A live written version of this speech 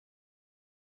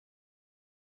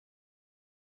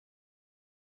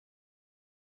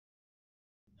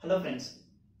Hello friends,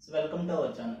 so welcome to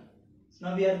our channel. So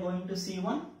now we are going to see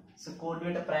one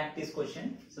Codevita practice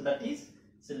question. So that is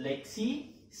Lexi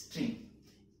string.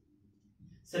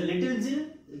 So little Jill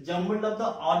jumbled up the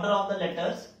order of the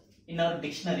letters in our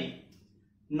dictionary.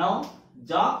 Now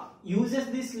Jock uses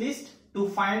this list to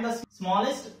find the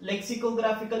smallest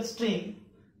lexicographical string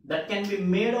that can be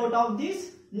made out of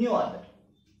this new order.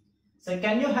 So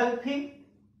can you help him?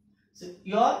 So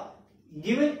you are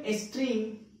given a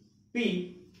string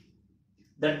P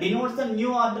that denotes the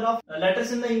new order of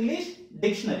letters in the English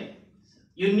dictionary.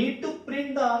 You need to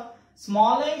print the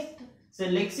smallest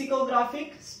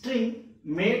lexicographic string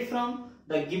made from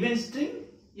the given string.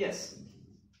 Yes.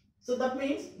 So that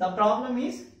means the problem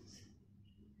is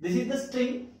this is the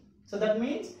string. So that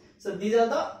means these are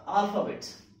the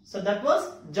alphabets. So that was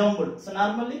jumbled. So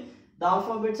normally the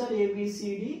alphabets are A, B,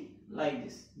 C, D like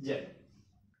this Z.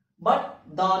 But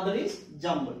the order is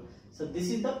jumbled. So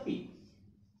this is the P.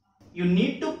 You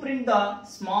need to print the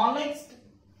smallest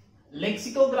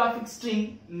lexicographic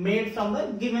string made from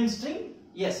the given string.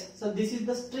 Yes. So this is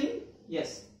the string.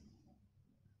 Yes.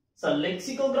 So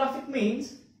lexicographic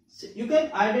means you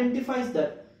can identify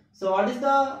that. So what is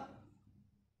the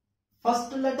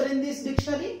first letter in this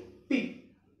dictionary? P.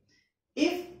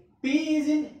 If P is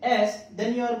in S,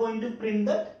 then you are going to print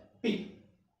that P.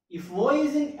 If O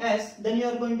is in S, then you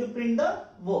are going to print the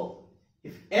O.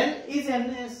 If L is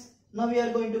in S, now we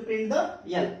are going to print the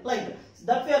L like that. So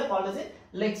that we are called as a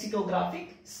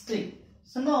lexicographic string.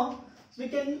 So now we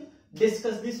can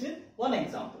discuss this with one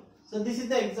example. So this is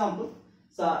the example.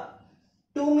 So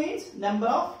 2 means number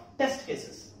of test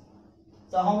cases.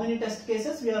 So how many test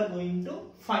cases we are going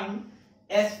to find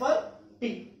as for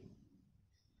P.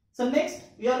 So next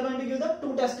we are going to give the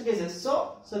 2 test cases.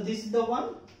 So this is the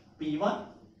one P1.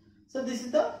 So this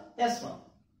is the S1.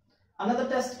 Another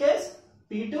test case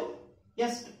P2,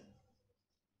 S2.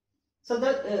 So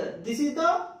that this is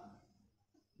the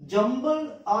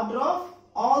jumbled order of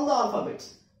all the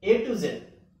alphabets A to Z,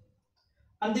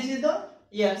 and this is the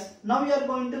S. Now we are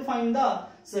going to find the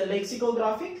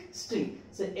lexicographic string.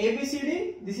 So A, B, C,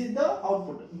 D, this is the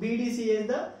output. B, D, C is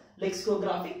the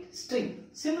lexicographic string.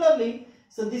 Similarly,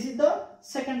 so this is the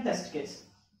second test case.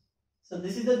 So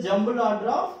this is the jumbled order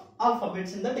of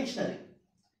alphabets in the dictionary.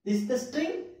 This is the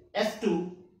string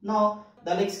S2. Now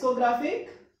the lexicographic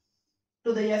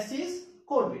to the S is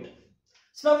Codevita.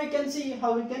 So now we can see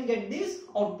how we can get these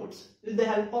outputs with the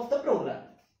help of the program.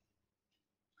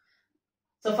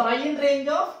 So for I in range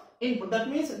of input, that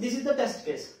means this is the test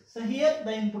case. So here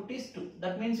the input is 2.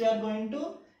 That means we are going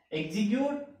to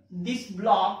execute this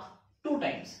block 2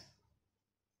 times.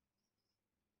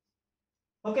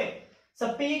 Okay.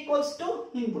 So P equals to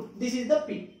input. This is the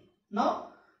P. Now,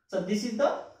 so this is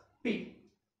the P.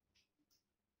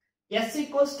 S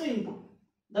equals to input.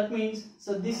 That means,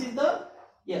 so this is the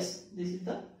S. This is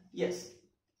the S.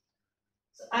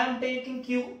 So I am taking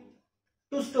Q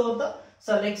to store the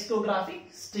lexicographic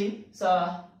string.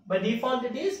 So by default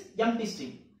it is empty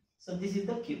string. So this is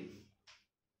the Q.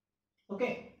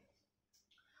 Okay.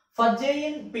 For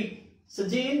J in P. So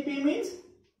J in P means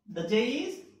the J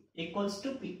is equals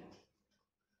to P.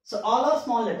 So all are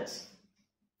small letters.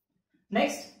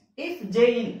 Next, if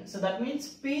J in, so that means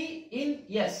P in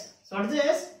S. So what is the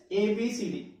S? A, B, C,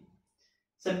 D.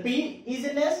 So P is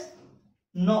in S?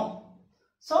 No.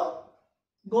 So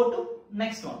go to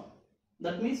next one.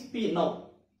 That means P,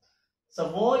 no.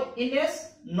 So O in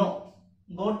S? No.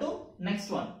 Go to next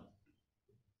one.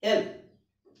 L.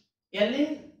 L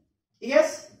in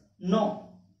S? No.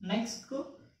 Next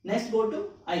go to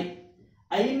I.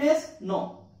 I in S?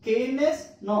 No. K in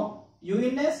S? No. U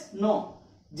in S? No.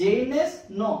 J in S?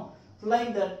 No. So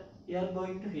like that you are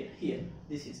going to here.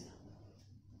 This is.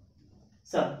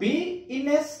 So B in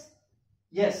S?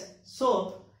 Yes.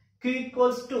 So Q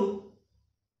equals to,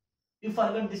 you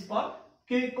forgot this part,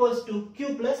 Q equals to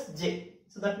Q plus J.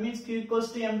 So that means Q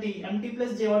equals to empty. Empty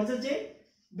plus J. What is the J?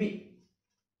 B.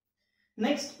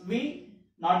 Next V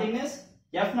not in S,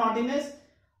 F not in S,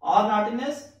 R not in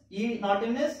S, E not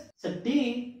in S. So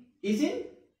D is in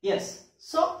S.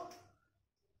 So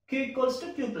Q equals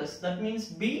to Q plus. That means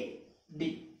B,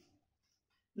 D.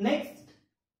 Next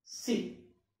C.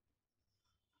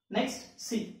 Next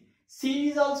C. C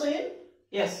is also in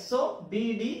S. So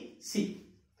B, D, C.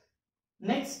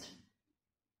 Next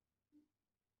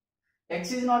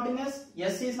X is not in S.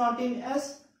 S is not in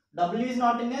S. W is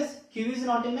not in S. Q is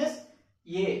not in S.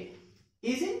 A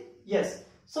is in S.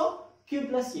 So Q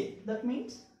plus A. That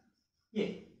means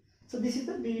A. So this is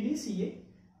the BDCA.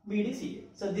 BDCA.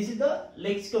 So this is the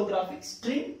lexicographic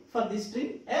string for this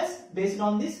string S based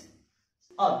on this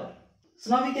order. So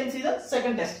now we can see the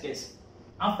second test case.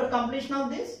 After completion of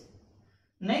this,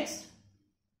 next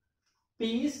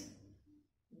P is,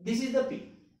 this is the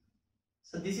P.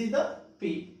 So this is the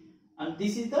P and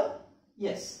this is the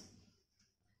S.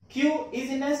 Q is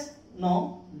in S?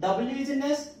 No. W is in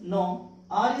S? No.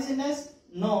 R is in S?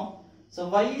 No. So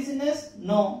Y is in S?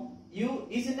 No. U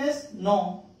is in S?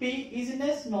 No. P is in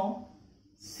S? No.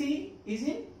 C is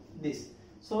in this.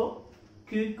 So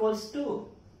Q equals to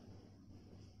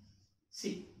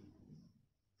C.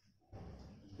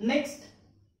 Next,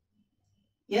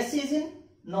 S is in?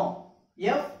 No.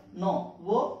 F? No.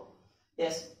 O?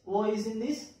 Yes. O is in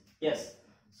this? Yes.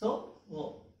 So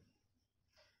O.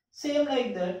 Same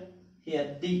like that,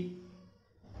 here D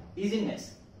is in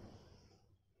S.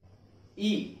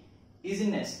 E is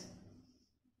in S.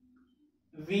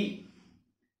 V,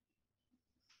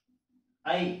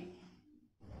 I,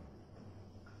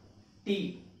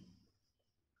 T,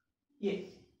 A.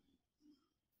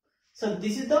 So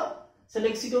this is the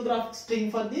lexicographic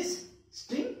string for this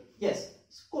string. Yes,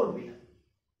 it's Codevita.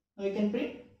 Now we can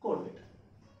print Codevita.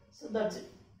 So that's it.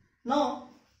 Now,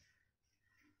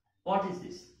 what is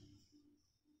this?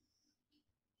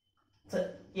 So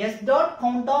S dot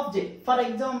count of J. For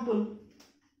example,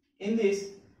 in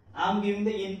this, I am giving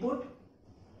the input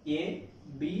A,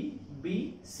 B,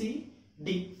 B, C,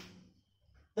 D.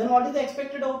 Then what is the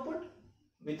expected output?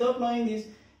 Without knowing this,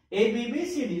 A, B, B,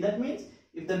 C, D. That means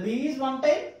if the B is one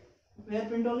time, we are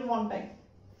print only one time.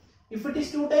 If it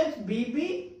is two times, B,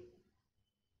 B,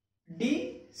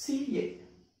 D, C, A.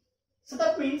 So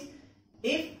that means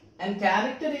if a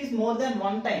character is more than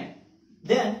one time,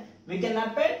 then we can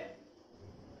append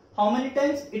how many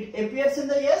times it appears in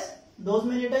the S, those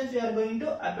many times we are going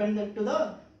to append that to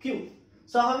the Q.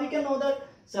 So how we can know that?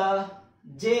 So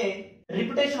J,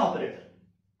 repetition operator.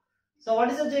 So what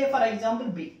is the J? For example,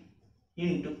 B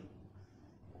into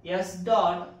S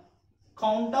dot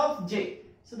count of J.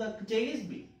 So the J is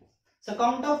B. So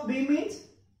count of B means,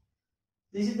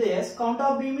 this is the S, count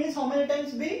of B means how many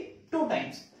times B? 2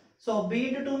 times. So B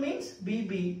into 2 means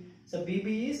BB. So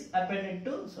BB is appended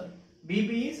to,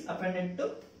 BB is appended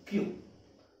to Q.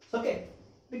 So okay,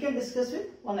 we can discuss with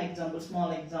one example,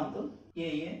 small example,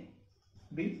 AA,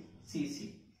 B, C,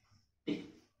 C, D.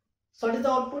 So what is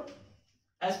the output?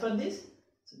 As per this,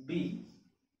 so B,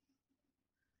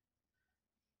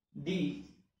 D,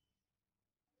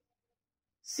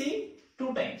 C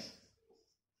 2 times,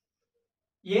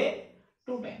 A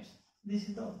 2 times. This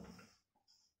is the output.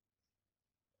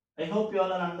 I hope you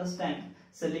all understand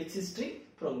the Lexi string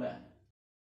program.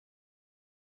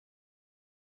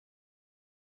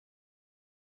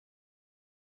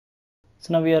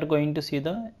 So now we are going to see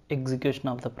the execution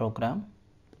of the program.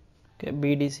 Okay,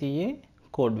 BDCA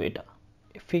Codevita.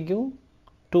 If we give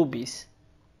 2 B's,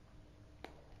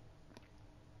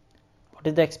 what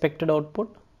is the expected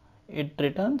output? It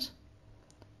returns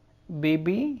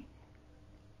BB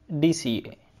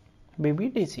DCA.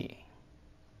 BB DCA.